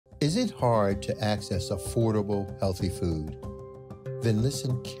Is it hard to access affordable, healthy food? Then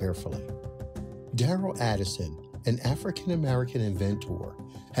listen carefully. Darrell Addison, an African-American inventor,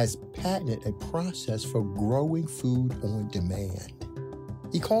 has patented a process for growing food on demand.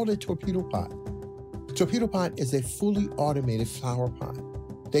 He called it Torpedo Pot. Torpedo Pot is a fully automated flower pot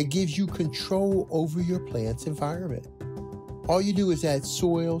that gives you control over your plant's environment. All you do is add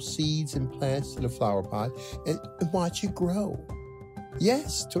soil, seeds, and plants to the flower pot and watch it grow.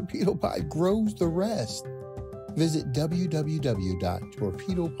 Yes, Torpedo Pot grows the rest. Visit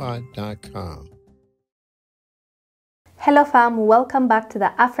www.torpedopot.com. Hello fam, welcome back to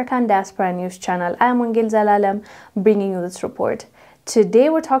the African Diaspora News channel. I am Wongel Zelalem bringing you this report. Today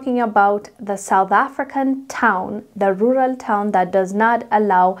we're talking about the South African town, the rural town that does not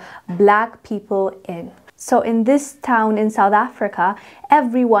allow black people in. So in this town in South Africa,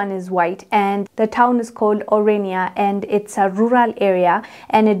 everyone is white, and the town is called Orania, and it's a rural area,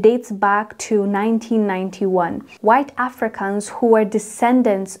 and it dates back to 1991. White Africans who were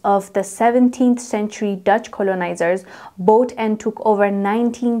descendants of the 17th century Dutch colonizers bought and took over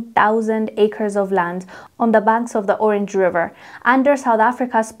 19,000 acres of land on the banks of the Orange River. Under South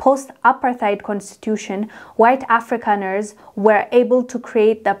Africa's post-apartheid constitution, White Afrikaners were able to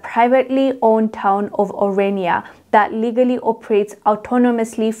create the privately owned town of Orania that legally operates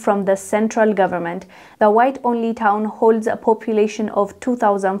autonomously from the central government. The white-only town holds a population of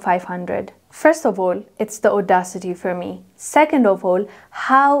 2,500. First of all, it's the audacity for me. Second of all,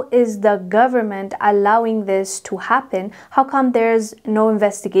 how is the government allowing this to happen? How come there's no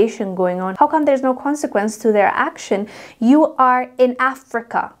investigation going on? How come there's no consequence to their action? You are in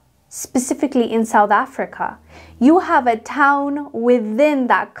Africa, specifically in South Africa. You have a town within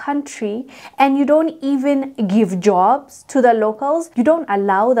that country and you don't even give jobs to the locals. You don't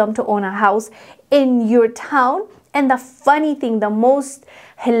allow them to own a house in your town. And the funny thing, the most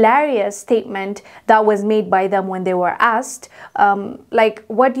hilarious statement that was made by them when they were asked, like,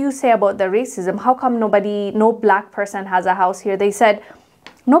 what do you say about the racism? How come no black person has a house here? They said,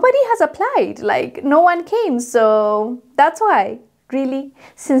 nobody has applied, like no one came, so that's why. Really?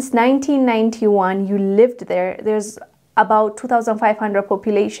 Since 1991, you lived there. There's about 2,500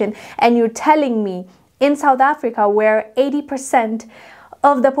 population, and you're telling me in South Africa, where 80%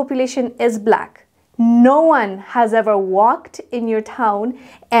 of the population is black, no one has ever walked in your town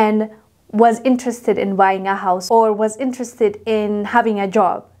and was interested in buying a house or was interested in having a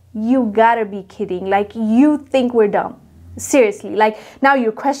job. You gotta be kidding. Like, you think we're dumb. Seriously, like, now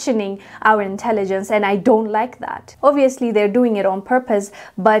you're questioning our intelligence, and I don't like that. Obviously, they're doing it on purpose,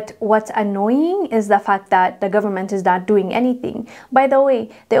 but what's annoying is the fact that the government is not doing anything. By the way,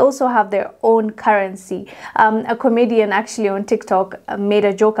 they also have their own currency. A comedian actually on TikTok made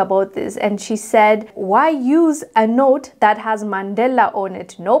a joke about this, and she said, why use a note that has Mandela on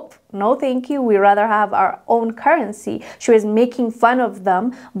it? Nope. No, thank you. We rather have our own currency. She was making fun of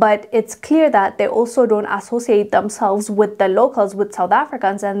them, but it's clear that they also don't associate themselves with the locals, with South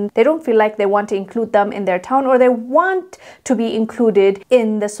Africans, and they don't feel like they want to include them in their town, or they want to be included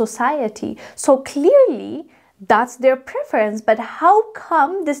in the society. So clearly, that's their preference. But how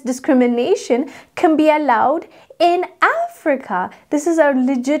come this discrimination can be allowed in Africa? This is a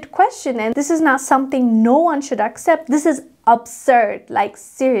legit question, and this is not something no one should accept. This is absurd, like,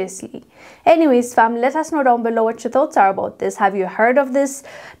 seriously. Anyways fam, let us know down below what your thoughts are about this. Have you heard of this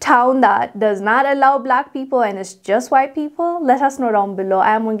town that does not allow black people and it's just white people? Let us know down below.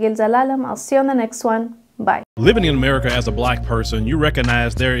 I am Wongel Zelalem. I'll see you on the next one. Bye. Living in America as a black person, you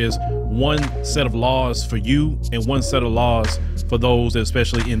recognize there is one set of laws for you and one set of laws for those,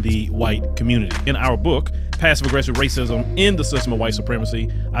 especially in the white community. In our book, Passive Aggressive Racism in the System of White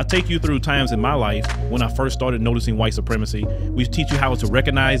Supremacy, I take you through times in my life when I first started noticing white supremacy. We teach you how to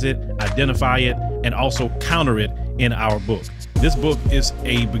recognize it, identify it, and also counter it in our book. This book is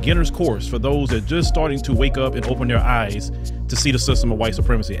a beginner's course for those that are just starting to wake up and open their eyes to see the system of white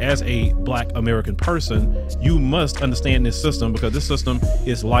supremacy. As a black American person, you must understand this system, because this system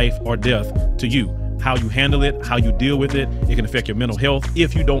is life or death to you. How you handle it, how you deal with it, it can affect your mental health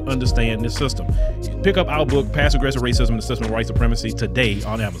if you don't understand this system. Pick up our book, Passive Aggressive Racism in the System of White Supremacy, today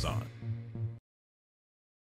on Amazon.